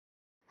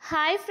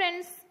Hi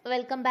friends,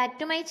 welcome back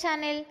to my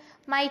channel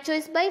my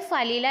choice by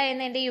Faleela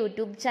എന്ന എൻ്റെ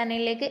YouTube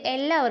ചാനലിലേക്ക്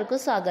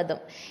എല്ലാവർക്കും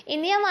സ്വാഗതം.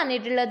 ഇന്ന് ഞാൻ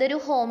വന്നിട്ടുള്ളത് ഒരു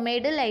ഹോം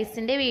മെയ്ഡ്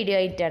ലൈസിൻ്റെ വീഡിയോ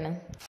ആയിട്ടാണ്.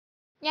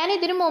 ഞാൻ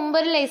ഇതിനു മുമ്പ്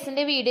ഒരു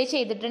ലൈസിൻ്റെ വീഡിയോ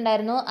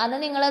ചെയ്തിട്ടുണ്ടായിരുന്നു. അന്ന്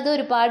നിങ്ങളത്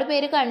ഒരുപാട്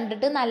പേര്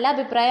കണ്ടിട്ട് നല്ല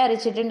അഭിപ്രായം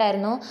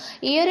അറിയിച്ചിട്ടുണ്ടായിരുന്നു.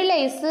 ഈ ഒരു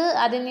ലൈസ്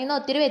അതിൽ നിന്ന്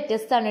ഒത്തിരി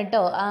വ്യത്യസ്തമാണ്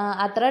കേട്ടോ.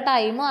 അത്ര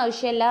ടൈമും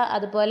ആവശ്യമില്ല,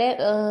 അതുപോലെ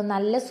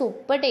നല്ല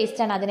സൂപ്പർ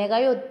ടേസ്റ്റാണ്,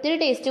 അതിനേക്കാൾ ഒത്തിരി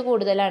ടേസ്റ്റ്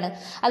കൂടുതലാണ്.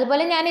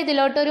 അതുപോലെ ഞാൻ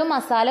ഇതിലോട്ടൊരു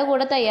മസാല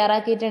കൂടെ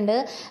തയ്യാറാക്കിയിട്ടുണ്ട്.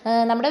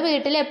 നമ്മുടെ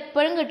വീട്ടിൽ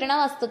എപ്പോഴും കിട്ടുന്ന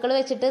വസ്തുക്കൾ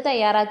വെച്ചിട്ട്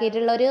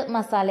തയ്യാറാക്കിയിട്ടുള്ള ഒരു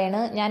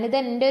മസാലയാണ്. ഞാനിത്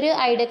എൻ്റെ ഒരു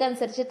ഐഡിയക്ക്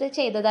അനുസരിച്ചിട്ട്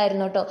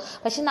ചെയ്തതായിരുന്നു കേട്ടോ.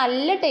 പക്ഷെ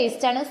നല്ല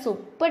ടേസ്റ്റാണ്,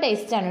 സൂപ്പർ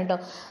ടേസ്റ്റാണ് കേട്ടോ.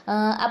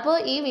 അപ്പോൾ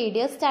ഈ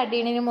വീഡിയോ സ്റ്റാർട്ട്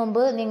ചെയ്യുന്ന മുമ്പ്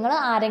നിങ്ങൾ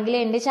ആരെങ്കിലും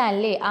എൻ്റെ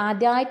ചാനലിൽ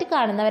ആദ്യമായിട്ട്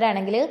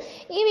കാണുന്നവരാണെങ്കിൽ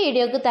ഈ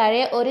വീഡിയോക്ക്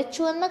താഴെ ഒരു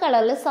ചുവന്ന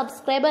കളറിൽ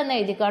സബ്സ്ക്രൈബ് എന്ന്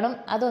എഴുതി കാണും,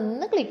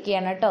 അതൊന്ന് ക്ലിക്ക്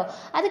ചെയ്യണം കേട്ടോ.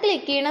 അത്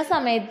ക്ലിക്ക് ചെയ്യുന്ന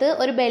സമയത്ത്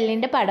ഒരു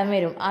ബെല്ലിൻ്റെ പടം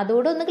വരും,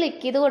 അതുകൂടെ ഒന്ന്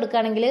ക്ലിക്ക് ചെയ്ത്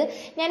കൊടുക്കുകയാണെങ്കിൽ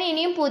ഞാൻ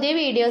ഇനിയും പുതിയ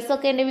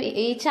വീഡിയോസൊക്കെ എൻ്റെ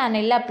ഈ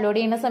ചാനലിൽ അപ്ലോഡ്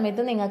ചെയ്യുന്ന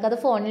സമയത്ത് നിങ്ങൾക്കത്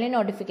ഫോണിൽ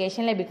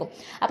നോട്ടിഫിക്കേഷൻ ലഭിക്കും.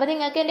 അപ്പോൾ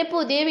നിങ്ങൾക്ക് എൻ്റെ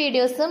പുതിയ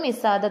വീഡിയോസ്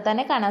മിസ്സാതെ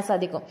തന്നെ കാണാൻ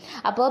സാധിക്കും.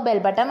 അപ്പോൾ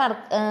ബെൽ ബട്ടൺ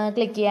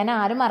ക്ലിക്ക് ചെയ്യാൻ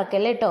ആരും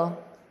മറക്കല്ലേ കേട്ടോ.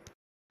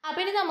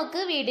 അപ്പോൾ ഇനി നമുക്ക്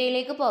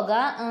വീഡിയോയിലേക്ക്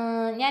പോകാം.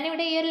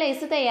 ഞാനിവിടെ ഈ ഒരു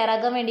ലൈസ്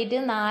തയ്യാറാക്കാൻ വേണ്ടിയിട്ട്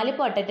 4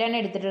 പൊട്ടറ്റോ ആണ്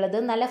എടുത്തിട്ടുള്ളത്.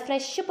 നല്ല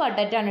ഫ്രഷ്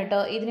പൊട്ടറ്റോ ആണ് കേട്ടോ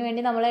ഇതിന്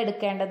വേണ്ടി നമ്മൾ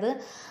എടുക്കേണ്ടത്.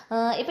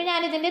 ഇപ്പം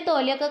ഞാനിതിൻ്റെ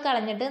തൊലിയൊക്കെ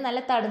കളഞ്ഞിട്ട്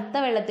നല്ല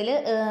തണുത്ത വെള്ളത്തിൽ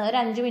ഒരു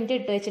 5 മിനിറ്റ്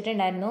ഇട്ട്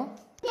വെച്ചിട്ടുണ്ടായിരുന്നു.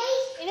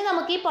 ഇനി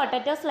നമുക്ക് ഈ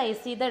പൊട്ടറ്റോ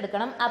സ്ലൈസ്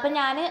ചെയ്തെടുക്കണം. അപ്പം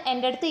ഞാൻ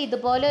എൻ്റെ അടുത്ത്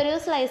ഇതുപോലെ ഒരു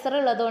സ്ലൈസർ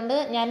ഉള്ളതുകൊണ്ട്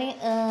ഞാൻ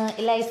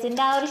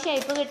ലൈസിൻ്റെ ആ ഒരു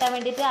ഷേപ്പ് കിട്ടാൻ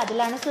വേണ്ടിയിട്ട്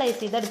അതിലാണ് സ്ലൈസ്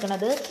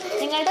ചെയ്തെടുക്കുന്നത്.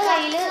 നിങ്ങളുടെ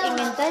കയ്യിൽ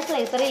ഇങ്ങനത്തെ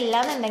സ്ലൈസർ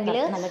ഇല്ലാന്നുണ്ടെങ്കിൽ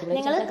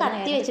നിങ്ങൾ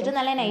കത്തി വെച്ചിട്ട്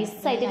നല്ല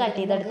നൈസായിട്ട് കട്ട്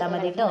ചെയ്തെടുത്താൽ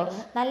മതി കേട്ടോ.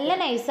 നല്ല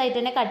നൈസായിട്ട്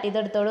തന്നെ കട്ട്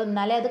ചെയ്തെടുത്തോളൂ,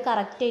 എന്നാലേ അത്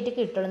കറക്റ്റായിട്ട്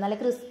കിട്ടുള്ളൂ, നല്ല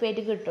ക്രിസ്പി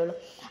ആയിട്ട് കിട്ടുള്ളൂ.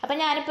 അപ്പം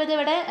ഞാനിപ്പോൾ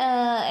ഇതിവിടെ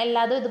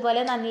എല്ലാതും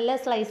ഇതുപോലെ നല്ല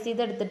സ്ലൈസ്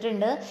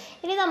ചെയ്തെടുത്തിട്ടുണ്ട്.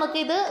 ഇനി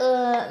നമുക്കിത്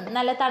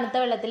നല്ല തണുത്ത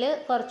വെള്ളത്തിൽ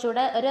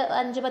കുറച്ചുകൂടെ ഒരു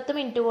 5-10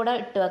 മിനിറ്റ് കൂടെ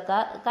ഇട്ട്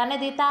വെക്കാം. കാരണം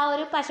ഇതിൽ ആ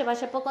ഒരു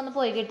പശപ്പൊക്കെ ഒന്ന്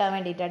പോയി കിട്ടാൻ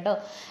വേണ്ടിയിട്ട് കേട്ടോ.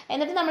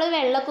 എന്നിട്ട് നമ്മൾ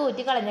വെള്ളമൊക്കെ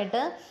ഊറ്റി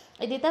കളഞ്ഞിട്ട്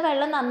ഇതിലത്തെ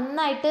വെള്ളം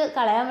നന്നായിട്ട്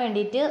കളയാൻ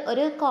വേണ്ടിയിട്ട്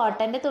ഒരു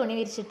കോട്ടൻ്റെ തുണി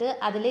വിരിച്ചിട്ട്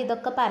അതിൽ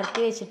ഇതൊക്കെ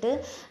പരത്തി വെച്ചിട്ട്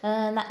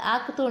ആ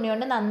തുണി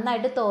കൊണ്ട്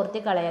നന്നായിട്ട്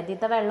തോർത്തി കളയാം.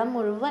 ഇതിലത്തെ വെള്ളം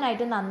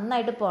മുഴുവനായിട്ട്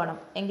നന്നായിട്ട് പോകണം,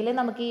 എങ്കിലും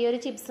നമുക്ക് ഈ ഒരു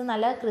ചിപ്സ്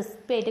നല്ല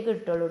ക്രിസ്പി ആയിട്ട്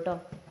കിട്ടുള്ളൂ കേട്ടോ.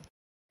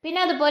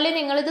 പിന്നെ അതുപോലെ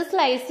നിങ്ങളിത്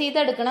സ്ലൈസ്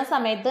ചെയ്തെടുക്കുന്ന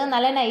സമയത്ത്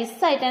നല്ല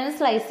നൈസായിട്ട് തന്നെ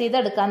സ്ലൈസ്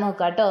ചെയ്തെടുക്കാൻ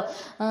നോക്കുക കേട്ടോ.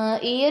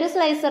 ഈ ഒരു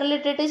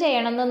സ്ലൈസറിലിട്ടിട്ട്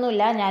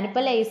ചെയ്യണമെന്നൊന്നുമില്ല.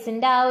 ഞാനിപ്പോൾ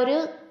ലൈസിൻ്റെ ആ ഒരു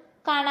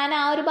കാണാൻ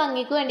ആ ഒരു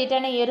ഭംഗിക്ക്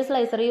വേണ്ടിയിട്ടാണ് ഈ ഒരു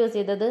സ്ലൈസർ യൂസ്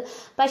ചെയ്തത്.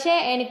 പക്ഷേ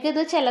എനിക്കിത്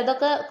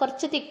ചിലതൊക്കെ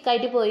കുറച്ച്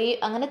തിക്കായിട്ട് പോയി.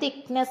 അങ്ങനെ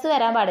തിക്നെസ്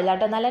വരാൻ പാടില്ല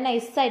കേട്ടോ. നല്ല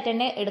നൈസായിട്ട്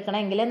തന്നെ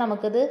എടുക്കണമെങ്കിൽ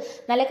നമുക്കിത്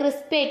നല്ല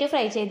ക്രിസ്പി ആയിട്ട്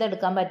ഫ്രൈ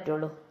ചെയ്തെടുക്കാൻ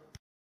പറ്റുള്ളൂ.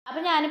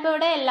 അപ്പം ഞാനിപ്പോൾ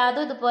ഇവിടെ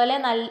എല്ലാതും ഇതുപോലെ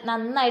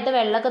നന്നായിട്ട്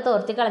വെള്ളമൊക്കെ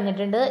തോർത്തി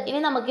കളഞ്ഞിട്ടുണ്ട്. ഇനി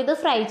നമുക്കിത്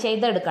ഫ്രൈ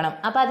ചെയ്തെടുക്കണം.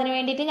 അപ്പോൾ അതിന്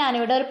വേണ്ടിയിട്ട്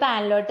ഞാനിവിടെ ഒരു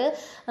പാനിലോട്ട്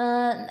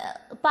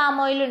പാം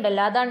ഓയിൽ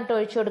ഉണ്ടല്ലോ, അതാണ് കേട്ടോ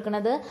ഒഴിച്ചു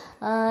കൊടുക്കുന്നത്.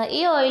 ഈ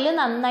ഓയിൽ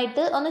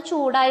നന്നായിട്ട് ഒന്ന്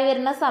ചൂടായി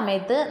വരുന്ന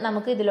സമയത്ത്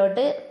നമുക്ക്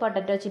ഇതിലോട്ട്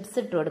പൊട്ടറ്റോ ചിപ്സ്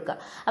ഇട്ട് കൊടുക്കാം.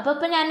 അപ്പോൾ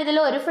ഇപ്പോൾ ഞാനിതിൽ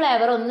ഒരു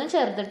ഫ്ലേവർ ഒന്നും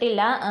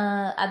ചേർത്തിട്ടില്ല.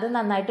 അത്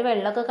നന്നായിട്ട്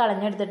വെള്ളമൊക്കെ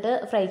കളഞ്ഞെടുത്തിട്ട്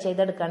ഫ്രൈ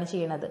ചെയ്തെടുക്കുകയാണ്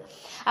ചെയ്യണത്.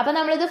 അപ്പോൾ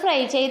നമ്മളിത് ഫ്രൈ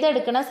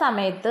ചെയ്തെടുക്കുന്ന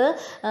സമയത്ത്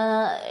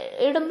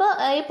ഇടുമ്പോൾ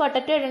ഈ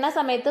പൊട്ടറ്റോ ഇടുന്ന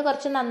സമയത്ത്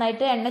കുറച്ച്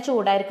നന്നായിട്ട് എണ്ണ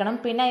ചൂടായിരിക്കണം.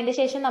 പിന്നെ അതിൻ്റെ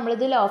ശേഷം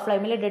നമ്മളിത് ലോ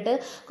ഫ്ലെയിമിൽ ഇട്ടിട്ട്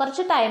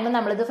കുറച്ച് ടൈം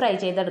നമ്മളിത് ഫ്രൈ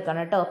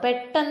ചെയ്തെടുക്കണം കേട്ടോ.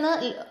 പെട്ടെന്ന്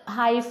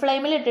ഹൈ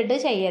ഫ്ലെയിമിൽ ഇട്ടിട്ട്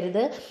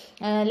ചെയ്യരുത്.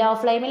 ലോ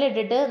ഫ്ലെയിമിൽ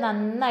ഇട്ടിട്ട്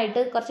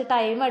നന്നായിട്ട് കുറച്ച്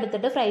ടൈം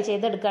എടുത്തിട്ട് ഫ്രൈ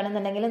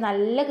ചെയ്തെടുക്കുകയാണെന്നുണ്ടെങ്കിൽ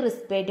നല്ല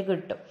ക്രിസ്പി ആയിട്ട്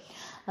കിട്ടും.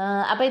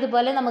 അപ്പോൾ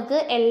ഇതുപോലെ നമുക്ക്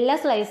എല്ലാ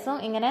സ്ലൈസും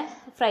ഇങ്ങനെ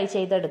ഫ്രൈ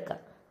ചെയ്തെടുക്കാം.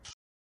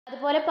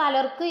 അതുപോലെ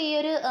പലർക്കും ഈ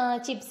ഒരു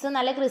ചിപ്സ്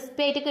നല്ല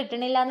ക്രിസ്പി ആയിട്ട്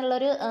കിട്ടണില്ല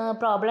എന്നുള്ളൊരു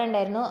പ്രോബ്ലം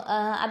ഉണ്ടായിരുന്നു.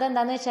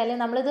 അതെന്താണെന്ന് വെച്ചാൽ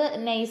നമ്മളിത്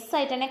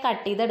നൈസായിട്ട് തന്നെ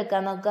കട്ട്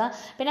ചെയ്തെടുക്കാൻ നോക്കുക.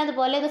 പിന്നെ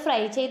അതുപോലെ ഇത്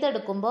ഫ്രൈ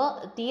ചെയ്തെടുക്കുമ്പോൾ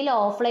തീ ലോ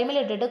ഫ്ലെയിമിൽ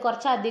ഇട്ടിട്ട്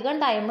കുറച്ചധികം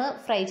ടൈം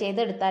ഫ്രൈ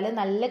ചെയ്തെടുത്താൽ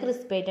നല്ല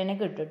ക്രിസ്പി ആയിട്ട് തന്നെ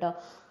കിട്ടും കേട്ടോ.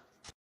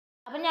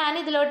 അപ്പം ഞാൻ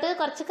ഇതിലോട്ട്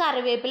കുറച്ച്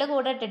കറിവേപ്പില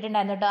കൂടെ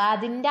ഇട്ടിട്ടുണ്ടായിരുന്നു കേട്ടോ,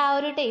 അതിൻ്റെ ആ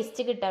ഒരു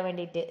ടേസ്റ്റ് കിട്ടാൻ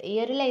വേണ്ടിയിട്ട്. ഈ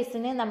ഒരു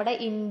ലൈസിന് നമ്മുടെ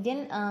ഇന്ത്യൻ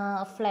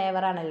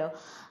ഫ്ലേവറാണല്ലോ,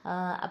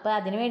 അപ്പോൾ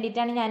അതിന്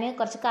വേണ്ടിയിട്ടാണ് ഞാൻ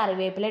കുറച്ച്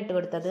കറിവേപ്പില ഇട്ട്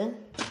കൊടുത്തത്.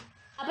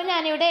 അപ്പം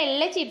ഞാനിവിടെ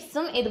എല്ലാ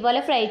ചിപ്സും ഇതുപോലെ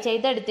ഫ്രൈ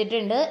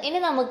ചെയ്തെടുത്തിട്ടുണ്ട്. ഇനി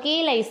നമുക്ക്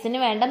ഈ ലൈസിന്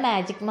വേണ്ട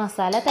മാജിക്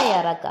മസാല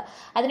തയ്യാറാക്കാം.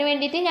 അതിന്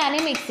വേണ്ടിയിട്ട് ഞാൻ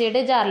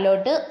മിക്സിയുടെ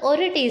ജാറിലോട്ട്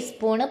 1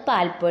 ടീസ്പൂണ്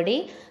പാൽപ്പൊടി,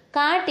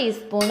 1/4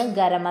 ടീസ്പൂണ്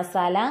ഗരം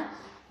മസാല,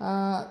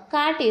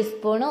 1/4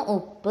 ടീസ്പൂണ്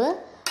ഉപ്പ്,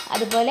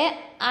 അതുപോലെ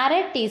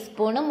 1/2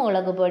 ടീസ്പൂണ്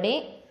മുളക് പൊടി,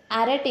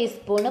 1/2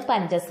 ടീസ്പൂണ്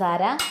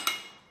പഞ്ചസാര,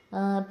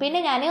 പിന്നെ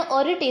ഞാൻ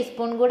 1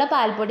 ടീസ്പൂൺ കൂടെ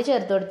പാൽപ്പൊടി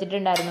ചേർത്ത്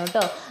കൊടുത്തിട്ടുണ്ടായിരുന്നു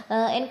കേട്ടോ.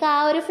 എനിക്ക് ആ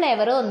ഒരു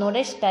ഫ്ലേവർ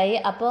ഒന്നുകൂടെ ഇഷ്ടമായി.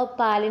 അപ്പോൾ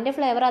പാലിൻ്റെ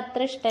ഫ്ലേവർ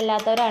അത്ര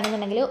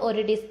ഇഷ്ടമില്ലാത്തവരാണെന്നുണ്ടെങ്കിൽ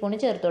 1 ടീസ്പൂൺ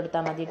ചേർത്ത്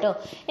കൊടുത്താൽ മതി കേട്ടോ.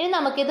 ഇനി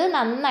നമുക്കിത്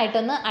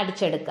നന്നായിട്ടൊന്ന്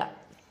അടിച്ചെടുക്കാം.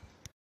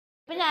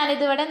 ഇപ്പം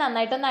ഞാനിതിവിടെ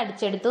നന്നായിട്ടൊന്ന്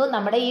അടിച്ചെടുത്തു.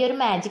 നമ്മുടെ ഈ ഒരു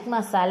മാജിക്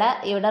മസാല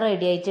ഇവിടെ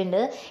റെഡി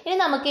ആയിട്ടുണ്ട്. ഇനി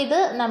നമുക്കിത്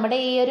നമ്മുടെ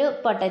ഈ ഒരു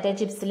പൊട്ടാറ്റോ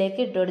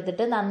ചിപ്സിലേക്ക് ഇട്ട്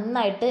കൊടുത്തിട്ട്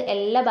നന്നായിട്ട്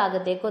എല്ലാ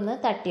ഭാഗത്തേക്കും ഒന്ന്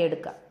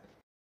തട്ടിയെടുക്കാം.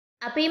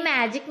 അപ്പോൾ ഈ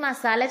മാജിക്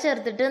മസാല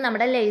ചേർത്തിട്ട്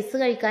നമ്മുടെ ലേസ്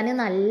കഴിക്കാൻ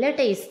നല്ല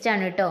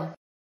ടേസ്റ്റാണ് കേട്ടോ.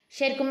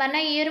 ശരിക്കും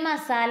പറഞ്ഞാൽ ഈ ഒരു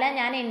മസാല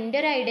ഞാൻ എൻ്റെ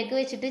ഒരു ഐഡിയക്ക്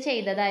വെച്ചിട്ട്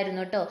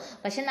ചെയ്തതായിരുന്നു കേട്ടോ.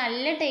 പക്ഷെ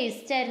നല്ല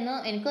ടേസ്റ്റ് ആയിരുന്നു,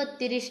 എനിക്ക്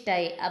ഒത്തിരി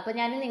ഇഷ്ടമായി. അപ്പോൾ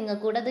ഞാൻ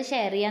നിങ്ങൾക്ക് കൂടെ അത്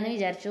ഷെയർ ചെയ്യാമെന്ന്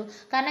വിചാരിച്ചു.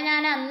 കാരണം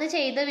ഞാൻ അന്ന്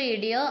ചെയ്ത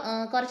വീഡിയോ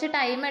കുറച്ച്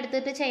ടൈം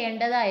എടുത്തിട്ട്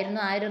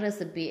ചെയ്യേണ്ടതായിരുന്നു ആ ഒരു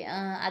റെസിപ്പി.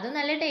 അത്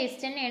നല്ല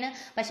ടേസ്റ്റ് തന്നെയാണ്,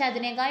 പക്ഷെ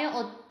അതിനേക്കാളും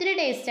ഒത്തിരി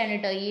ടേസ്റ്റാണ്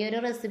കേട്ടോ ഈ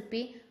ഒരു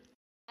റെസിപ്പി.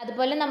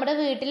 അതുപോലെ നമ്മുടെ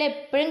വീട്ടിൽ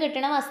എപ്പോഴും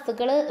കിട്ടുന്ന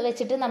വസ്തുക്കൾ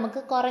വെച്ചിട്ട് നമുക്ക്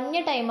കുറഞ്ഞ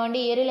ടൈം കൊണ്ട്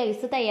ഈ ഒരു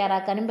ലൈസ്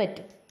തയ്യാറാക്കാനും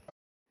പറ്റും.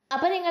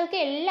 അപ്പോൾ നിങ്ങൾക്ക്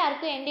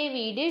എല്ലാവർക്കും എൻ്റെ ഈ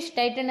വീഡിയോ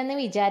ഇഷ്ടമായിട്ടുണ്ടെന്ന്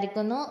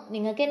വിചാരിക്കുന്നു.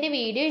 നിങ്ങൾക്ക് എൻ്റെ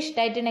വീഡിയോ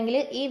ഇഷ്ടമായിട്ടുണ്ടെങ്കിൽ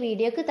ഈ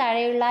വീഡിയോക്ക്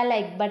താഴെയുള്ള ആ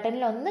ലൈക്ക്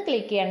ബട്ടണിൽ ഒന്ന്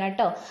ക്ലിക്ക് ചെയ്യണം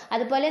കേട്ടോ.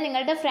 അതുപോലെ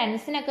നിങ്ങളുടെ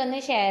ഫ്രണ്ട്സിനൊക്കെ ഒന്ന്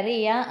ഷെയർ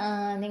ചെയ്യുക.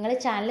 നിങ്ങൾ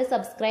ചാനൽ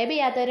സബ്സ്ക്രൈബ്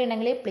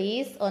ചെയ്യാത്തവരുണ്ടെങ്കിൽ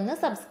പ്ലീസ് ഒന്ന്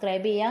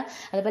സബ്സ്ക്രൈബ് ചെയ്യുക.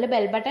 അതുപോലെ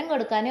ബെൽ ബട്ടൺ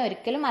കൊടുക്കാനും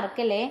ഒരിക്കലും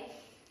മറക്കല്ലേ.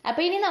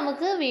 അപ്പോൾ ഇനി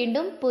നമുക്ക്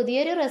വീണ്ടും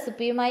പുതിയൊരു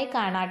റെസിപ്പിയുമായി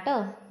കാണാം കേട്ടോ.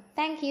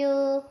 Thank you.